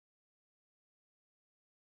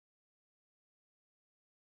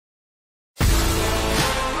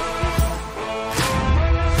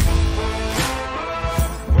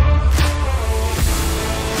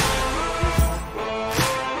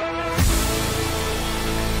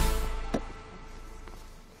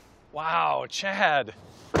Wow, Chad.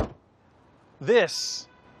 This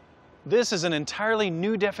is an entirely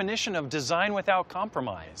new definition of design without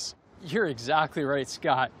compromise. You're exactly right,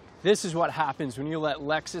 Scott. This is what happens when you let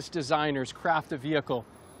Lexus designers craft a vehicle.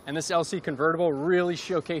 And this LC convertible really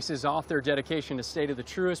showcases off their dedication to stay to the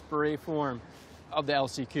truest beret form of the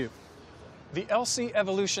LC coupe. The LC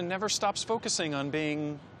evolution never stops focusing on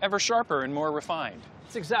being ever sharper and more refined.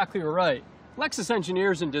 That's exactly right. Lexus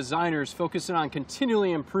engineers and designers focus on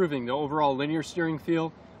continually improving the overall linear steering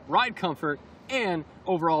feel, ride comfort, and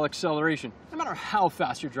overall acceleration, no matter how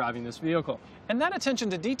fast you're driving this vehicle. And that attention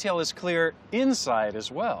to detail is clear inside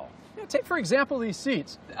as well. Take, for example, these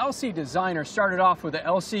seats. The LC designer started off with the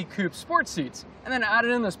LC Coupe sport seats and then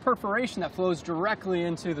added in this perforation that flows directly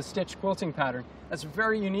into the stitch quilting pattern. That's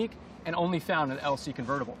very unique and only found in the LC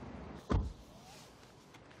convertible.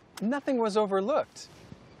 Nothing was overlooked.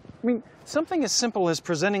 I mean, something as simple as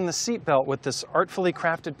presenting the seatbelt with this artfully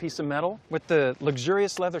crafted piece of metal with the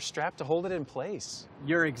luxurious leather strap to hold it in place.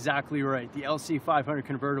 You're exactly right. The LC500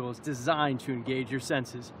 Convertible is designed to engage your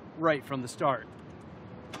senses right from the start.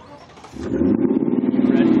 You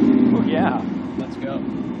ready? Oh yeah. Let's go.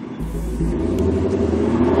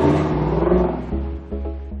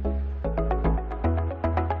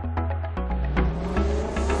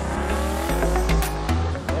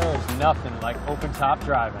 There's nothing like open top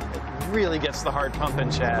driving. It really gets the heart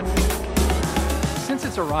pumping, Chad. Since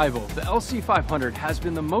its arrival, the LC500 has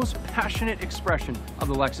been the most passionate expression of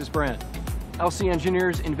the Lexus brand. LC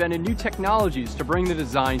engineers invented new technologies to bring the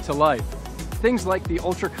design to life. Things like the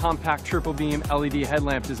ultra-compact triple beam LED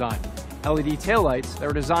headlamp design, LED taillights that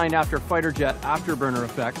were designed after fighter jet afterburner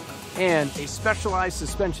effect, and a specialized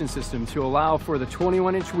suspension system to allow for the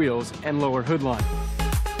 21-inch wheels and lower hood line.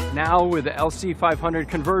 Now with the LC500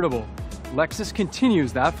 Convertible, Lexus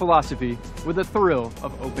continues that philosophy with the thrill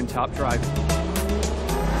of open-top driving.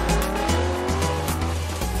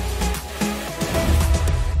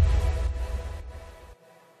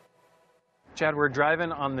 Chad, we're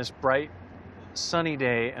driving on this bright, sunny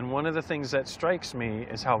day, and one of the things that strikes me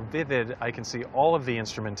is how vivid I can see all of the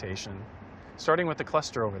instrumentation, starting with the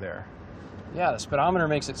cluster over there. Yeah, the speedometer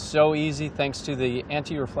makes it so easy thanks to the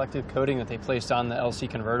anti-reflective coating that they placed on the LC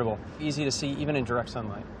convertible. Easy to see even in direct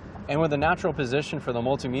sunlight. And with a natural position for the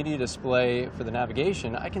multimedia display for the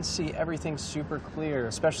navigation, I can see everything super clear,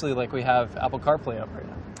 especially like we have Apple CarPlay up right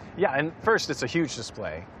now. Yeah, and first, it's a huge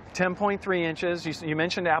display. 10.3 inches. You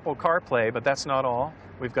mentioned Apple CarPlay, but that's not all.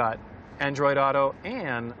 We've got Android Auto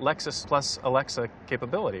and Lexus plus Alexa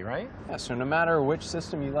capability, right? Yeah, so no matter which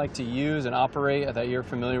system you like to use and operate that you're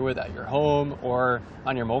familiar with at your home or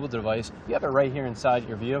on your mobile device, you have it right here inside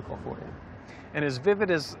your vehicle for you. And as vivid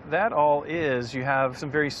as that all is, you have some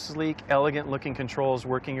very sleek, elegant looking controls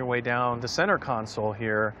working your way down the center console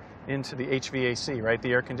here into the HVAC, right?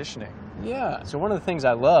 The air conditioning. Yeah, so one of the things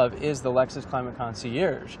I love is the Lexus Climate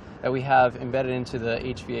Concierge that we have embedded into the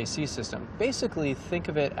HVAC system. Basically, think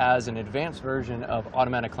of it as an advanced version of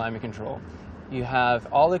automatic climate control. You have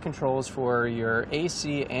all the controls for your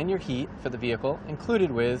AC and your heat for the vehicle,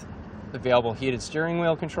 included with available heated steering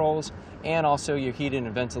wheel controls and also your heated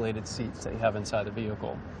and ventilated seats that you have inside the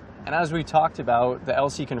vehicle. And as we talked about, the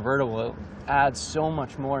LC convertible adds so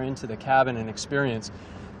much more into the cabin and experience.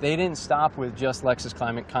 They didn't stop with just Lexus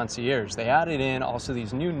Climate Concierge. They added in also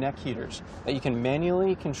these new neck heaters that you can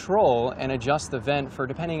manually control and adjust the vent for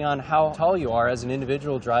depending on how tall you are as an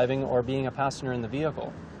individual driving or being a passenger in the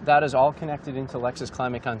vehicle. That is all connected into Lexus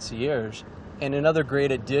Climate Concierge. And another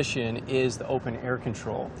great addition is the open air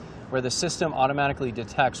control, where the system automatically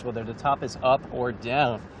detects whether the top is up or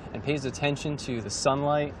down and pays attention to the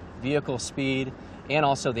sunlight, vehicle speed, and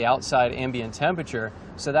also the outside ambient temperature,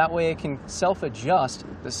 so that way it can self-adjust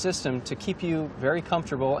the system to keep you very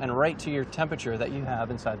comfortable and right to your temperature that you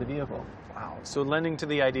have inside the vehicle. Wow, so lending to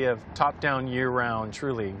the idea of top-down year-round,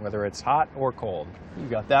 truly, whether it's hot or cold. You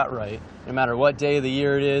got that right. No matter what day of the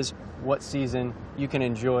year it is, what season, you can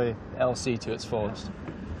enjoy LC to its fullest.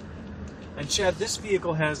 And Chad, this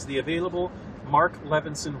vehicle has the available Mark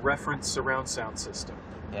Levinson reference surround sound system.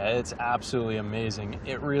 Yeah, it's absolutely amazing.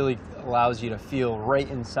 It really allows you to feel right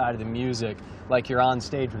inside of the music like you're on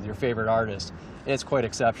stage with your favorite artist. It's quite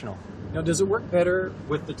exceptional. Now, does it work better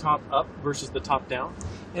with the top up versus the top down?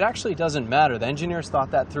 It actually doesn't matter. The engineers thought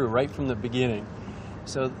that through right from the beginning.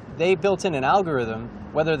 So they built in an algorithm,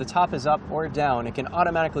 whether the top is up or down, it can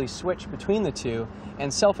automatically switch between the two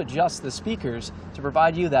and self-adjust the speakers to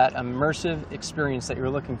provide you that immersive experience that you're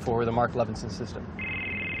looking for with the Mark Levinson system.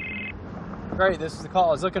 Great, this is the call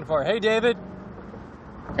I was looking for. Hey, David.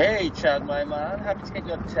 Hey, Chad, my man. Happy to get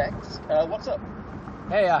your text. What's up?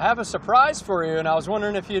 Hey, I have a surprise for you, and I was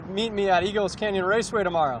wondering if you'd meet me at Eagles Canyon Raceway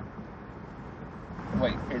tomorrow.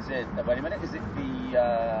 Wait, is it, wait a minute, is it the,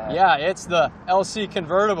 Yeah, it's the LC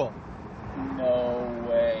Convertible. No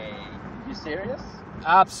way. You serious?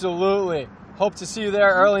 Absolutely. Hope to see you there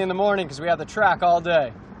early in the morning because we have the track all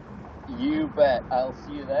day. You bet. I'll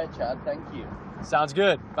see you there, Chad. Thank you. Sounds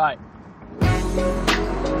good. Bye.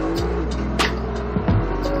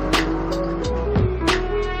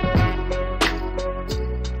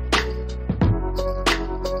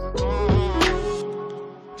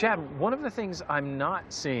 Chad, one of the things I'm not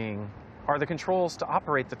seeing are the controls to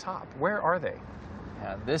operate the top. Where are they?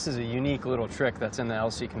 Yeah, this is a unique little trick that's in the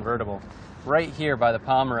LC Convertible. Right here by the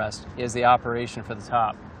palm rest is the operation for the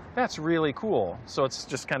top. That's really cool. So it's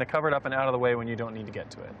just kind of covered up and out of the way when you don't need to get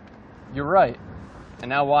to it. You're right. And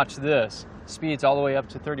now watch this. Speeds all the way up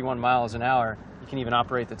to 31 miles an hour. You can even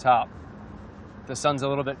operate the top. If the sun's a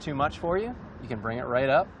little bit too much for you, you can bring it right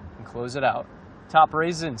up and close it out. Top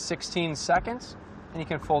raises in 16 seconds, and you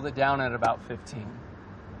can fold it down at about 15.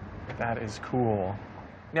 That is cool.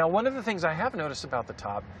 Now, one of the things I have noticed about the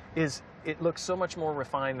top is it looks so much more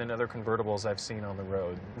refined than other convertibles I've seen on the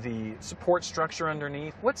road. The support structure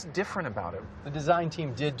underneath, what's different about it? The design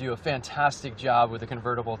team did do a fantastic job with the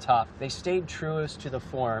convertible top. They stayed truest to the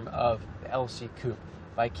form of the LC Coupe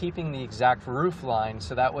by keeping the exact roof line,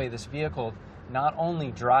 so that way this vehicle not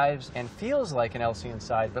only drives and feels like an LC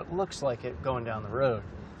inside, but looks like it going down the road.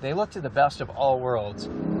 They look to the best of all worlds.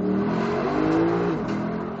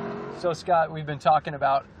 So Scott, we've been talking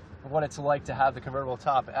about what it's like to have the convertible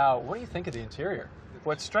top out. What do you think of the interior?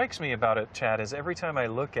 What strikes me about it, Chad, is every time I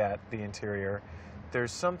look at the interior,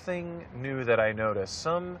 there's something new that I notice,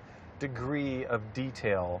 some degree of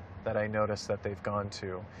detail that I notice that they've gone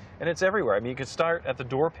to. And it's everywhere. I mean, you could start at the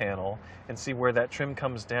door panel and see where that trim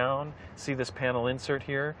comes down, see this panel insert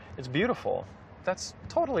here. It's beautiful. That's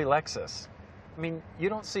totally Lexus. I mean, you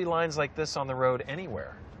don't see lines like this on the road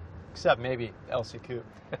anywhere. Except maybe LC Coupe.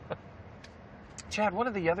 Chad, one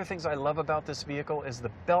of the other things I love about this vehicle is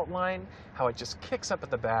the belt line, how it just kicks up at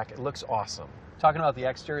the back. It looks awesome. Talking about the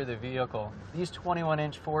exterior of the vehicle, these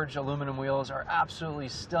 21-inch forged aluminum wheels are absolutely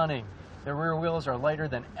stunning. The rear wheels are lighter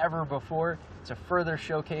than ever before to further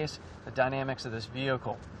showcase the dynamics of this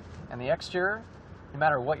vehicle. And the exterior, no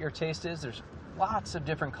matter what your taste is, there's lots of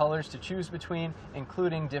different colors to choose between,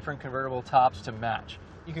 including different convertible tops to match.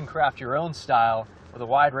 You can craft your own style with a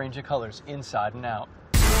wide range of colors inside and out.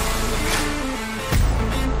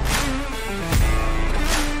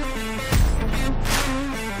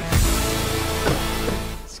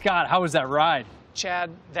 Scott, how was that ride? Chad,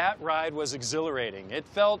 that ride was exhilarating. It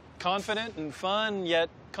felt confident and fun, yet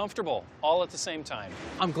comfortable, all at the same time.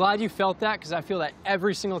 I'm glad you felt that because I feel that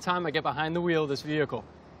every single time I get behind the wheel of this vehicle.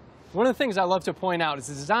 One of the things I love to point out is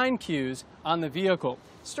the design cues on the vehicle.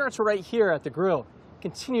 It starts right here at the grille,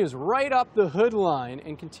 continues right up the hood line,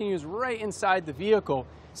 and continues right inside the vehicle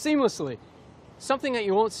seamlessly. Something that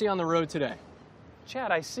you won't see on the road today.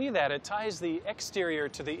 Chad, I see that. It ties the exterior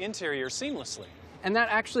to the interior seamlessly. And that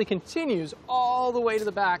actually continues all the way to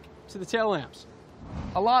the back to the tail lamps.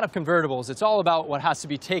 A lot of convertibles, it's all about what has to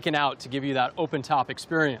be taken out to give you that open top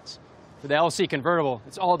experience. For the LC Convertible,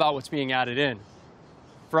 it's all about what's being added in.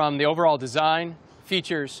 From the overall design,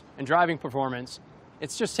 features, and driving performance,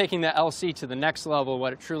 it's just taking the LC to the next level of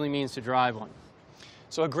what it truly means to drive one.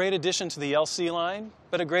 So a great addition to the LC line,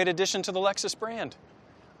 but a great addition to the Lexus brand.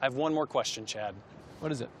 I have one more question, Chad.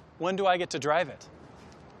 What is it? When do I get to drive it?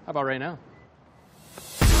 How about right now?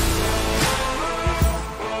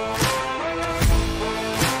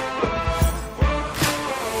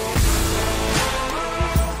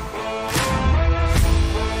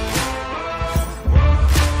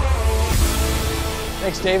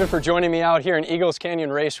 Thanks, David, for joining me out here in Eagles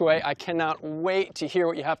Canyon Raceway. I cannot wait to hear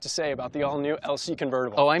what you have to say about the all-new LC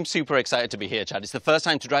Convertible. Oh, I'm super excited to be here, Chad. It's the first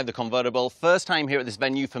time to drive the convertible, first time here at this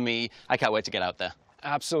venue for me. I can't wait to get out there.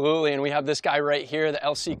 Absolutely, and we have this guy right here, the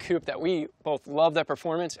LC Coupe, that we both love that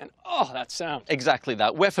performance and, oh, that sound. Exactly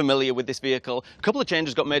that. We're familiar with this vehicle. A couple of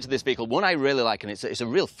changes got made to this vehicle. One I really like, and it's a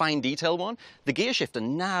real fine detail one. The gear shifter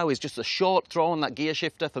now is just a short throw on that gear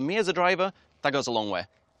shifter. For me as a driver, that goes a long way.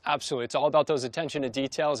 Absolutely. It's all about those attention to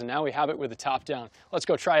details, and now we have it with the top down. Let's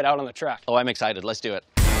go try it out on the track. Oh, I'm excited. Let's do it.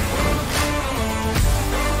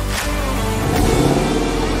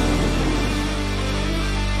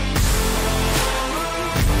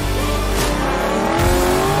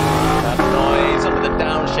 That noise under the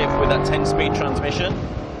downshift with that 10-speed transmission.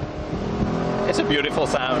 It's a beautiful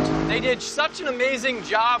sound. They did such an amazing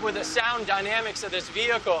job with the sound dynamics of this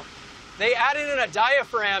vehicle. They added in a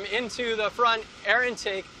diaphragm into the front air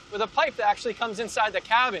intake with a pipe that actually comes inside the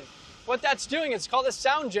cabin. What that's doing is called a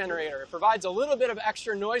sound generator. It provides a little bit of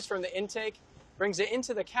extra noise from the intake, brings it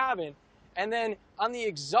into the cabin, And then on the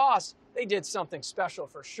exhaust, they did something special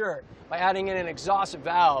for sure by adding in an exhaust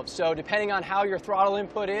valve. So depending on how your throttle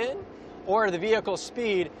input in or the vehicle's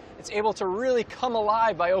speed, it's able to really come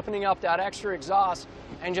alive by opening up that extra exhaust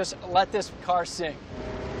and just let this car sing.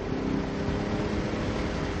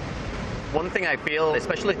 One thing I feel,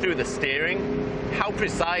 especially through the steering, how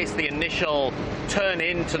precise the initial turn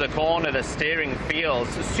into the corner, the steering feels.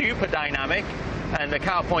 Super dynamic, and the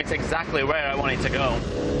car points exactly where I want it to go.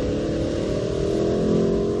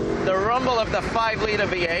 The rumble of the 5-litre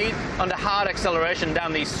V8 under hard acceleration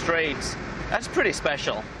down these straights, that's pretty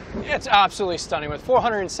special. It's absolutely stunning. With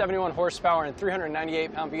 471 horsepower and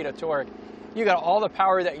 398 pound-feet of torque, you got all the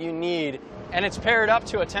power that you need, and it's paired up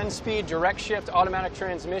to a 10-speed direct shift automatic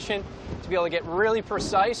transmission to be able to get really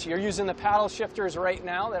precise. You're using the paddle shifters right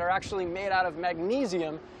now that are actually made out of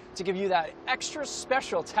magnesium to give you that extra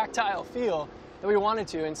special tactile feel that we wanted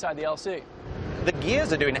to inside the LC. The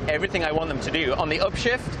gears are doing everything I want them to do. On the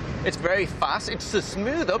upshift, it's very fast. It's a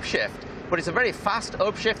smooth upshift, but it's a very fast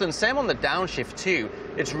upshift, and same on the downshift too.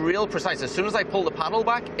 It's real precise. As soon as I pull the paddle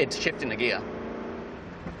back, it's shifting the gear.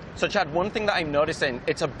 So Chad, one thing that I'm noticing,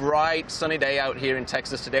 it's a bright, sunny day out here in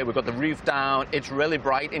Texas today. We've got the roof down. It's really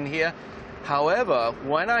bright in here. However,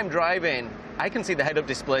 when I'm driving, I can see the head-up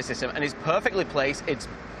display system, and it's perfectly placed. It's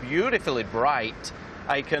beautifully bright.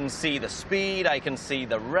 I can see the speed. I can see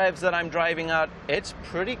the revs that I'm driving at. It's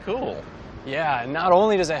pretty cool. Yeah, and not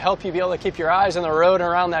only does it help you be able to keep your eyes on the road and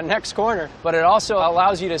around that next corner, but it also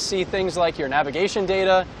allows you to see things like your navigation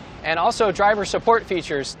data and also driver support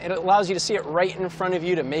features. It allows you to see it right in front of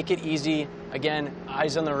you to make it easy. Again,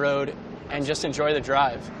 eyes on the road and just enjoy the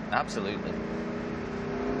drive. Absolutely.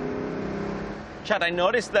 Chad, I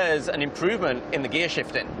noticed there's an improvement in the gear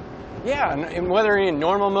shifting. Yeah, and whether you're in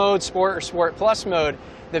normal mode, sport, or sport plus mode,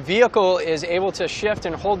 the vehicle is able to shift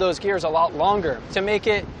and hold those gears a lot longer to make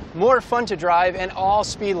it more fun to drive at all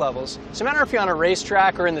speed levels. So no matter if you're on a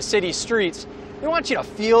racetrack or in the city streets, we want you to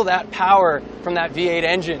feel that power from that V8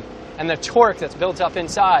 engine and the torque that's built up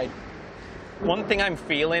inside. One thing I'm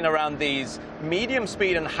feeling around these medium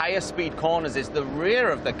speed and higher speed corners is the rear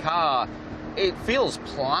of the car. It feels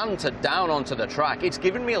planted down onto the track. It's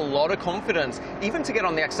given me a lot of confidence, even to get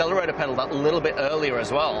on the accelerator pedal that little bit earlier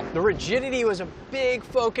as well. The rigidity was a big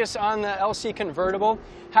focus on the LC Convertible.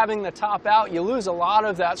 Having the top out, you lose a lot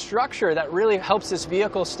of that structure that really helps this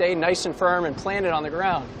vehicle stay nice and firm and planted on the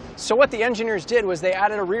ground. So what the engineers did was they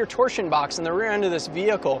added a rear torsion box in the rear end of this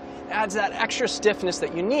vehicle. It adds that extra stiffness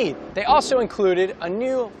that you need. They also included a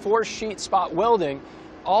new 4-sheet spot welding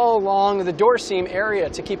all along the door seam area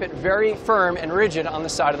to keep it very firm and rigid on the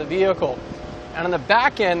side of the vehicle. And on the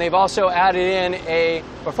back end, they've also added in a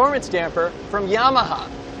performance damper from Yamaha,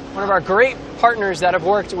 one of our great partners that have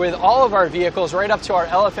worked with all of our vehicles right up to our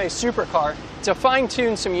LFA supercar to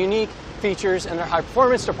fine-tune some unique features in their high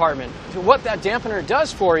performance department. So what that dampener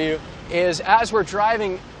does for you is, as we're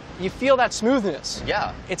driving, you feel that smoothness.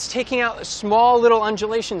 Yeah. It's taking out small little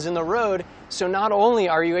undulations in the road, so not only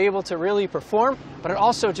are you able to really perform, but it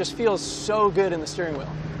also just feels so good in the steering wheel.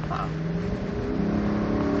 Wow.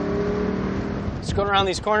 Just going around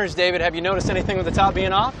these corners, David, have you noticed anything with the top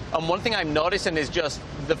being off? And one thing I'm noticing is just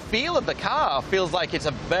the feel of the car feels like it's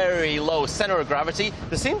a very low center of gravity.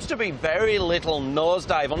 There seems to be very little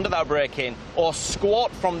nosedive under that braking or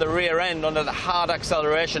squat from the rear end under the hard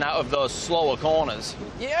acceleration out of those slower corners.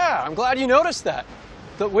 Yeah, I'm glad you noticed that.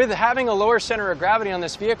 But with having a lower center of gravity on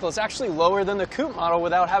this vehicle, it's actually lower than the coupe model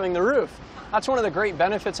without having the roof. That's one of the great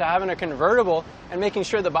benefits of having a convertible and making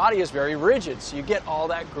sure the body is very rigid, so you get all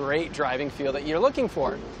that great driving feel that you're looking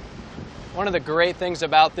for. One of the great things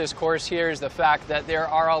about this course here is the fact that there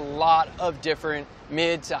are a lot of different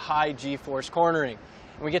mid to high G-force cornering.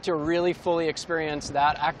 And we get to really fully experience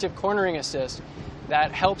that active cornering assist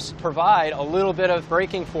that helps provide a little bit of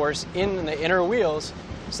braking force in the inner wheels,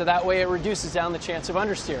 so that way it reduces down the chance of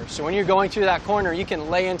understeer. So when you're going through that corner, you can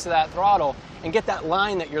lay into that throttle and get that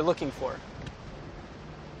line that you're looking for.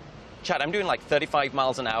 Chad, I'm doing like 35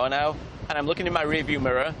 miles an hour now, and I'm looking in my rearview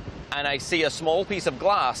mirror, and I see a small piece of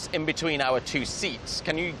glass in between our two seats.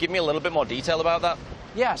 Can you give me a little bit more detail about that?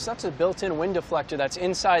 Yes, that's a built-in wind deflector that's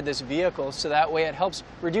inside this vehicle, so that way it helps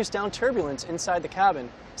reduce down turbulence inside the cabin.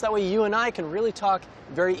 So that way you and I can really talk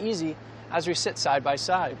very easy as we sit side by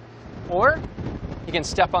side. Or you can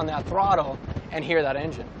step on that throttle and hear that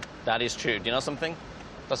engine. That is true. Do you know something?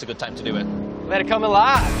 That's a good time to do it. Let it come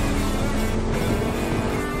alive.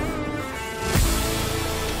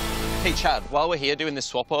 Hey Chad, while we're here doing this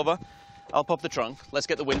swap over, I'll pop the trunk, let's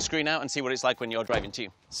get the windscreen out and see what it's like when you're driving too.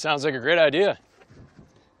 Sounds like a great idea.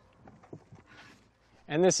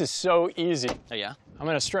 And this is so easy. Oh yeah? I'm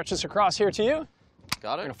going to stretch this across here to you.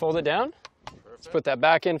 Got We're it. gonna fold it down. Let's put that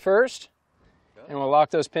back in first, and we'll lock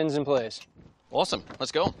those pins in place. Awesome.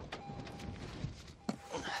 Let's go.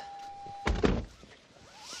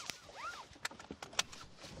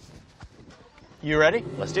 You ready?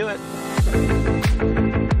 Let's do it.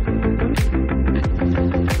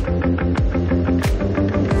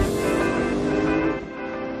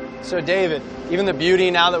 So David, even the beauty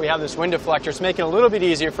now that we have this wind deflector, it's making it a little bit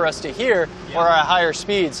easier for us to hear or at higher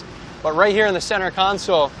speeds. But right here in the center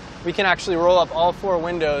console, we can actually roll up all 4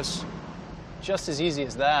 windows just as easy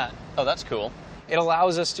as that. Oh, that's cool. It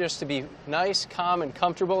allows us just to be nice, calm, and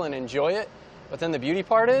comfortable and enjoy it. But then the beauty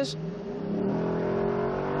part is,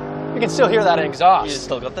 we can still hear that exhaust. You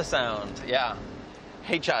still got the sound, yeah.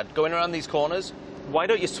 Hey Chad, going around these corners, why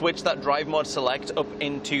don't you switch that drive mode select up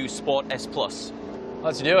into Sport S Plus?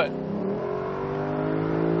 Let's do it.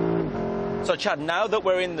 So Chad, now that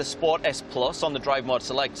we're in the Sport S Plus on the drive mode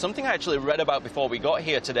select, something I actually read about before we got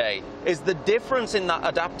here today is the difference in that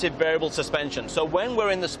adaptive variable suspension. So when we're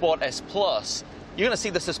in the Sport S Plus, you're going to see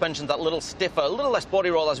the suspension's that little stiffer, a little less body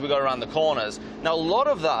roll as we go around the corners. Now, a lot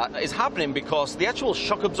of that is happening because the actual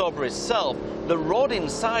shock absorber itself, the rod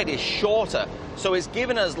inside is shorter, so it's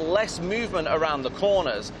giving us less movement around the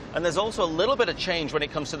corners. And there's also a little bit of change when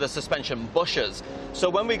it comes to the suspension bushes. So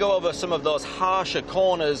when we go over some of those harsher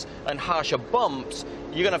corners and harsher bumps,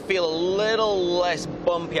 you're going to feel a little less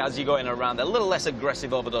bumpy as you're going around, a little less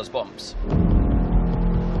aggressive over those bumps.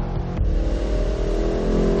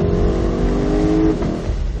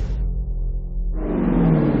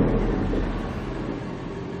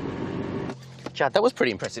 Chad, that was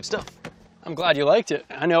pretty impressive stuff. I'm glad you liked it.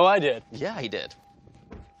 I know I did. Yeah, he did.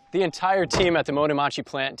 The entire team at the Motomachi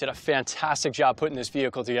plant did a fantastic job putting this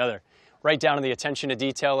vehicle together. Right down to the attention to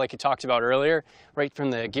detail like you talked about earlier, right from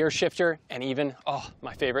the gear shifter, and even, oh,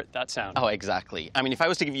 my favorite, that sound. Oh, exactly. I mean, if I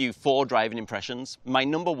was to give you 4 driving impressions, my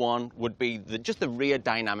number 1 would be just the rear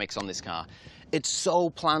dynamics on this car. It's so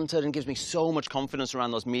planted and gives me so much confidence around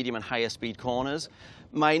those medium and higher speed corners.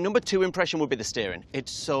 My number 2 impression would be the steering.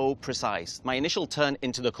 It's so precise. My initial turn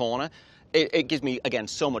into the corner, it gives me, again,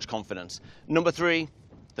 so much confidence. Number 3,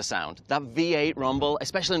 the sound. That V8 rumble,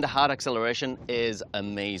 especially into hard acceleration, is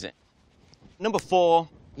amazing. Number 4,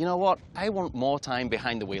 you know what? I want more time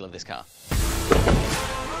behind the wheel of this car.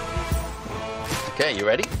 Okay, you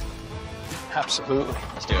ready? Absolutely.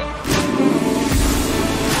 Let's do it.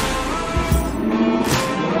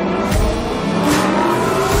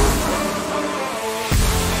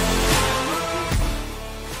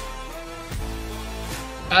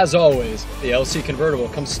 As always, the LC Convertible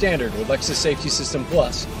comes standard with LEXUS Safety System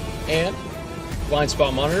Plus and blind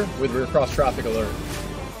spot monitor with rear cross traffic alert.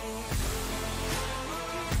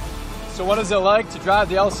 So what is it like to drive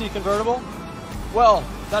the LC Convertible? Well,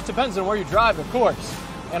 that depends on where you drive, of course.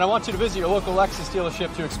 And I want you to visit your local Lexus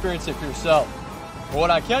dealership to experience it for yourself. But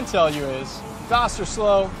what I can tell you is, fast or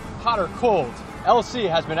slow, hot or cold, LC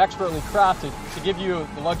has been expertly crafted to give you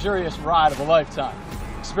the luxurious ride of a lifetime.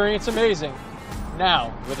 Experience amazing,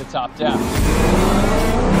 now with the top down.